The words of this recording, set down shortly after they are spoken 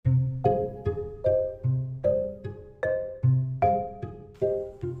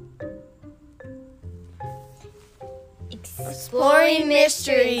Exploring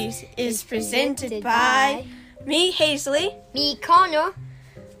Mysteries is presented by me, Hazley. Me, Connor.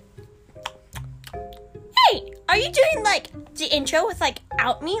 Hey, are you doing the intro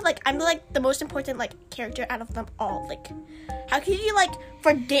without me? I'm the most important character out of them all. How can you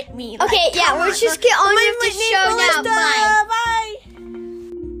forget me? Okay, yeah, we'll just get on with the show now. Bye. Bye.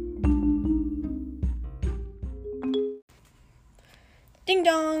 Ding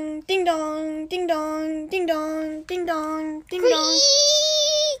dong, ding dong, ding dong, ding dong, ding dong, ding dong.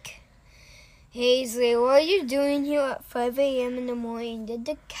 Squeak! Hazley, what are you doing here at 5 a.m. in the morning? Did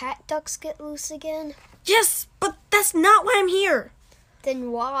the cat ducks get loose again? Yes, but that's not why I'm here.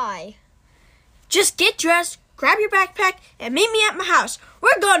 Then why? Just get dressed, grab your backpack, and meet me at my house.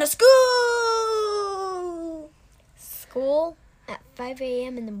 We're going to school! School at 5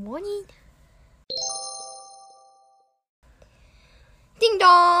 a.m. in the morning? Ding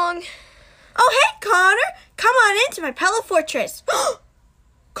dong! Oh, hey, Connor! Come on into my Pella Fortress.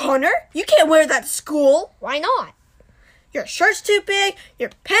 Connor, you can't wear that to school. Why not? Your shirt's too big,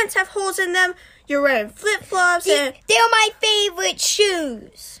 your pants have holes in them, you're wearing flip-flops, and... They're my favorite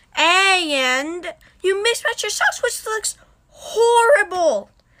shoes. And you mismatch your socks, which looks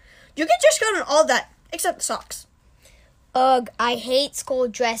horrible. You can just go on all that, except the socks. Ugh, I hate school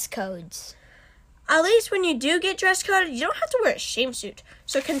dress codes. At least when you do get dress coded, you don't have to wear a shame suit.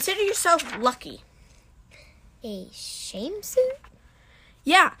 So consider yourself lucky. A shame suit?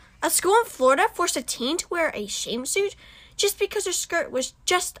 Yeah, a school in Florida forced a teen to wear a shame suit just because her skirt was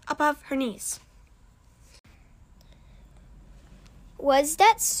just above her knees. Was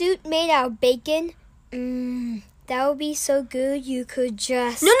that suit made out of bacon? That would be so good you could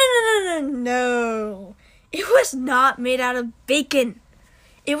just... No. It was not made out of bacon.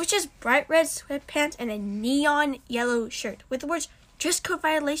 It was just bright red sweatpants and a neon yellow shirt with the words dress code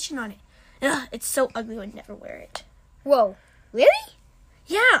violation on it. Ugh, it's so ugly, I would never wear it. Whoa, really?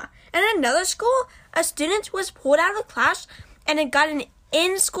 Yeah, and at another school, a student was pulled out of the class and it got an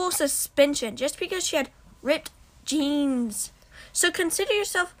in-school suspension just because she had ripped jeans. So consider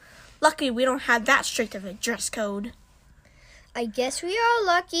yourself lucky we don't have that strict of a dress code. I guess we are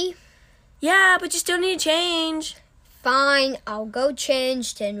lucky. Yeah, but you still need to change. Fine, I'll go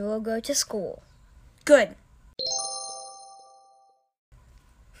change, then we'll go to school. Good.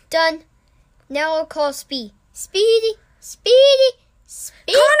 Done. Now I'll call Speedy. Speedy!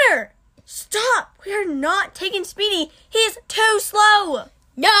 Connor! Stop! We are not taking Speedy. He's too slow.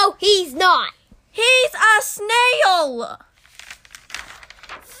 No, he's not. He's a snail.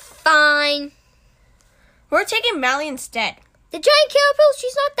 Fine. We're taking Mally instead. The giant caterpillar,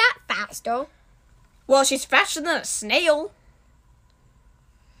 she's not that fast, though. Well, she's faster than a snail.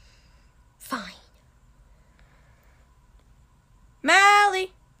 Fine.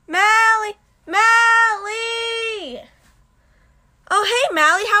 Mally! Oh, hey,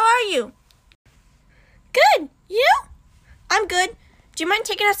 Mally, how are you? Good. You? I'm good. Do you mind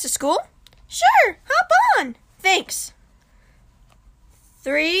taking us to school? Sure, hop on. Thanks.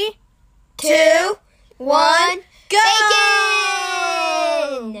 3, 2, 1, go!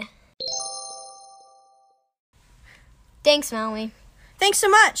 Bacon! Thanks, Mally. Thanks so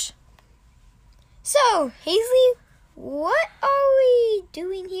much. So, Hazley, what are we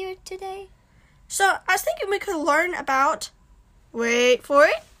doing here today? So, I was thinking we could learn about... Wait for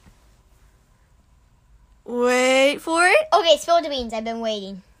it. Okay, spill the beans. I've been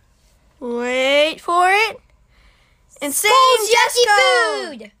waiting. Wait for it. And sing yucky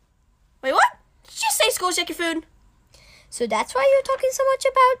food! Wait, what? Did you say school's yucky food? So that's why you're talking so much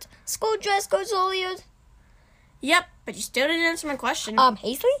about school dress codes earlier? Yep, but you still didn't answer my question.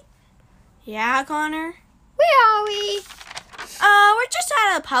 Hazley? Yeah, Connor? Where are we? We're just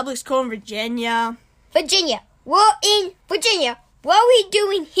at a public school in Virginia. Virginia. We're in Virginia. What are we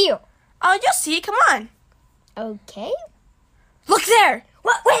doing here? Oh, you'll see. Come on. Okay. Look there.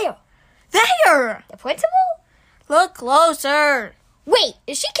 What? Where? There. The principal? Look closer. Wait,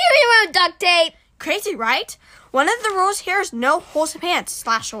 is she carrying around duct tape? Crazy, right? One of the rules here is no holes in pants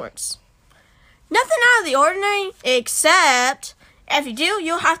 / shorts. Nothing out of the ordinary, except if you do,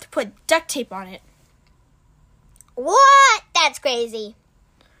 you'll have to put duct tape on it. What? That's crazy.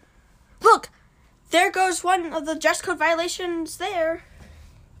 Look, there goes one of the dress code violations there.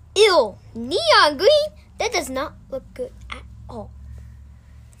 Ew, neon green? That does not look good at all.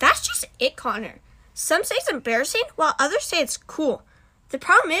 That's just it, Connor. Some say it's embarrassing, while others say it's cool. The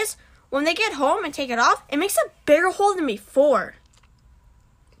problem is, when they get home and take it off, it makes a bigger hole than before.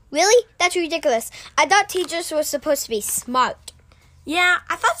 Really? That's ridiculous. I thought teachers were supposed to be smart. Yeah,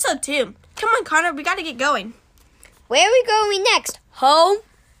 I thought so too. Come on, Connor, we gotta get going. Where are we going next? Home?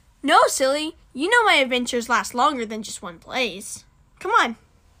 No, silly. You know my adventures last longer than just one place. Come on.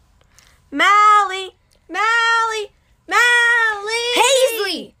 Mally! Mally! Mally!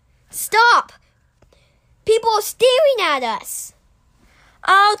 Hazley! Stop! People are staring at us.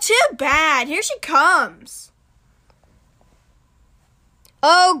 Oh, too bad. Here she comes.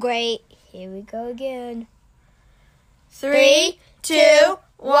 Oh, great. Here we go again. 3, 2,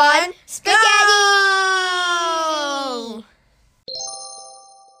 1, spaghetti! go!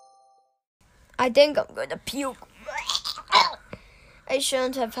 I think I'm gonna puke. I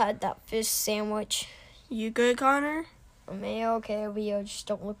shouldn't have had that fish sandwich. You good, Connor? I'm okay over here. Just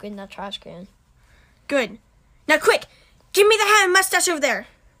don't look in that trash can. Good. Now quick, give me the hat and mustache over there.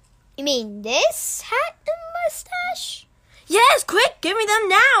 You mean this hat and mustache? Yes, quick, give me them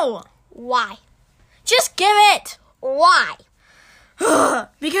now. Why? Just give it. Why?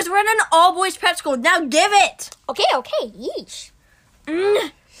 Because we're in an all-boys prep school. Now give it. Okay, yeesh.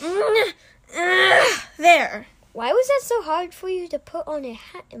 There. Why was that so hard for you to put on a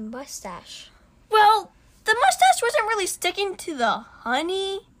hat and mustache? Well, the mustache wasn't really sticking to the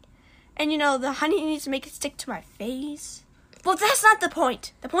honey. And the honey needs to make it stick to my face. Well, that's not the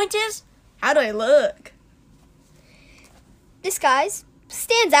point. The point is, how do I look? This guy's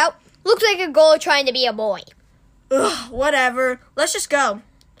stands out. Looks like a girl trying to be a boy. Ugh, whatever. Let's just go.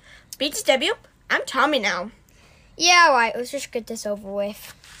 Beats W. I'm Tommy now. Yeah, alright. Let's just get this over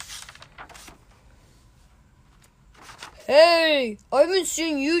with. Hey, I haven't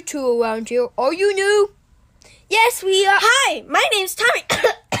seen you two around here. Are you new? Yes, we are. Hi, my name's Tommy.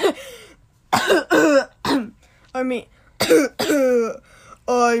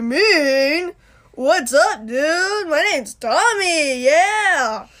 what's up, dude? My name's Tommy.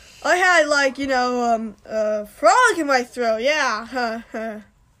 Yeah, I had a frog in my throat. Yeah,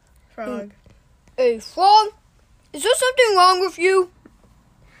 frog. Hey, frog? Is there something wrong with you?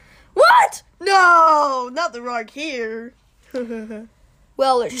 What? No, not the frog here.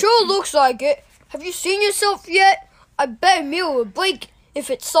 Well, it sure looks like it. Have you seen yourself yet? I bet Mila would blink if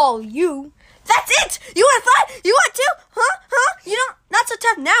it saw you. That's it! You want to fight? You want to? Huh? You don't, not so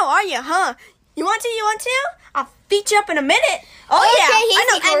tough now, are you, huh? You want to? I'll beat you up in a minute. Oh, okay, yeah, I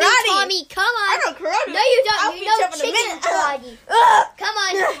know karate. Tommy, come on. I know karate. No, you don't. I'll You beat know you up in a chicken minute. karate. Come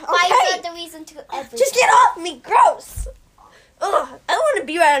on. Okay. Fight not the reason to everything. Just get off me, gross. Ugh, I don't want to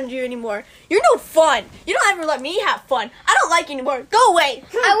be around you anymore. You're no fun. You don't ever let me have fun. I don't like you anymore. Go away.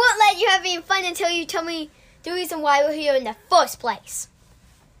 I won't let you have any fun until you tell me the reason why we're here in the first place.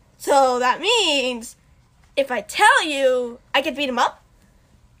 So that means if I tell you, I can beat him up?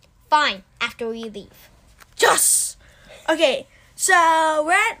 Fine, after we leave. Yes! Okay, so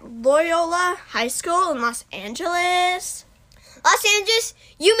we're at Loyola High School in Los Angeles. Los Angeles?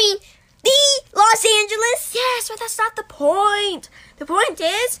 You mean the Los Angeles? Yes, but that's not the point. The point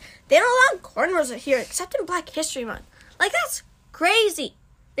is, they don't allow cornrows here except in Black History Month. Like, that's crazy.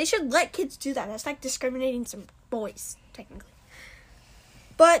 They should let kids do that. That's like discriminating some boys, technically.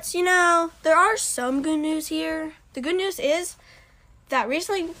 But, there are some good news here. The good news is that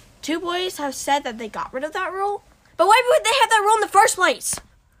recently 2 boys have said that they got rid of that rule. But why would they have that rule in the first place?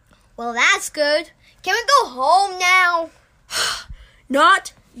 Well, that's good. Can we go home now?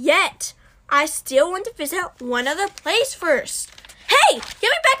 Not yet. I still want to visit one other place first. Hey, give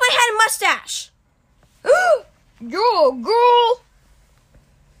me back my hat and mustache. You're a girl.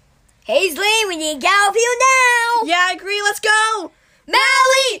 Hazley, we need to get out of here now. Yeah, I agree. Let's go.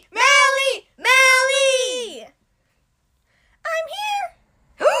 Mally! Mally! Mally! I'm here.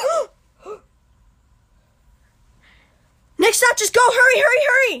 Next stop, just go.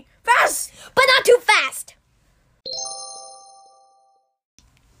 Hurry. Fast. But not too fast.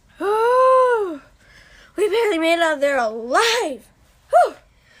 We barely made it out of there alive. Whew.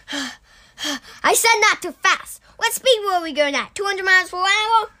 I said not too fast. What speed were we going at? 200 miles per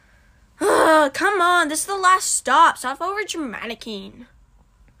hour? Come on. This is the last stop. Stop over dramaticing.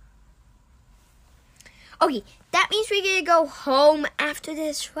 Okay, that means we're going to go home after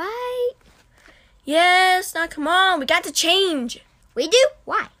this, right? Yes. Now, come on. We got to change. We do?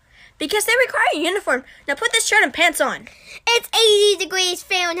 Why? Because they require a uniform. Now put this shirt and pants on. It's 80 degrees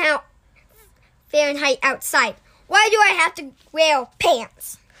Fahrenheit outside. Why do I have to wear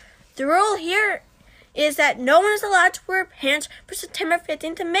pants? The rule here is that no one is allowed to wear pants from September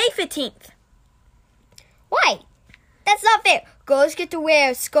 15th to May 15th. Why? That's not fair. Girls get to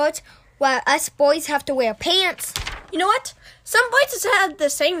wear skirts while us boys have to wear pants. You know what? Some boys have the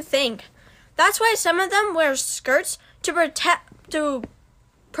same thing. That's why some of them wear skirts to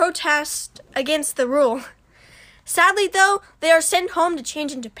protest against the rule. Sadly, though, they are sent home to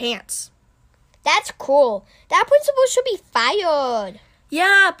change into pants. That's cool. That principal should be fired.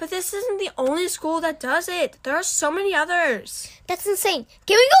 Yeah, but this isn't the only school that does it. There are so many others. That's insane.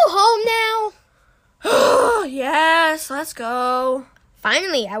 Can we go home now? Yes, let's go.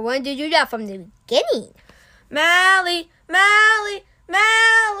 Finally, I wanted to do that from the beginning. Mally!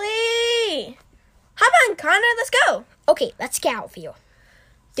 Hop on, Connor, let's go. Okay, let's get out of here.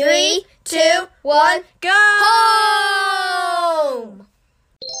 3, 2, 1, go! Home!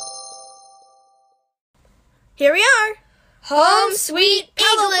 Here we are. Home sweet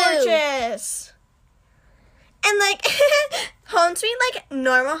Puzzle igloo! Fortress. And like, home sweet, like,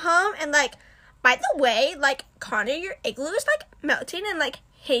 normal home. And like, by the way, like, Connor, your igloo is like melting. And like,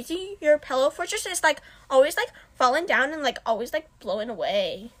 Hazy, your pillow fortress is like always like falling down and like always like blowing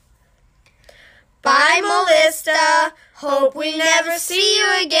away. Bye, Melissa. Hope we never see you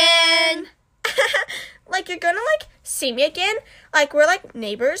again. Like, you're gonna like see me again. Like, we're like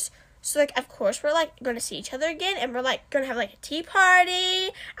neighbors. So like, of course, we're like gonna see each other again. And we're like gonna have like a tea party.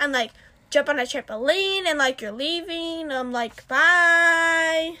 And like jump on a trampoline. And like, you're leaving. I'm like,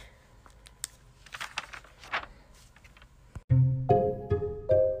 bye.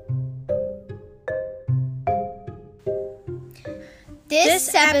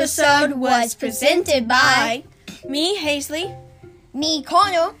 This episode was presented by me, Hazley, me,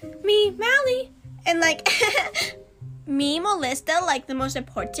 Connor, me, Mally, and like me, Melissa, like the most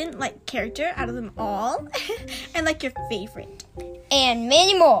important like character out of them all, and like your favorite. and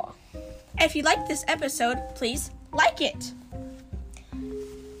many more. If you like this episode, please like it.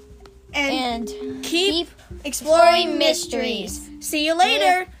 And keep exploring mysteries. See you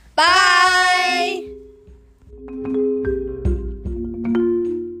later. Bye!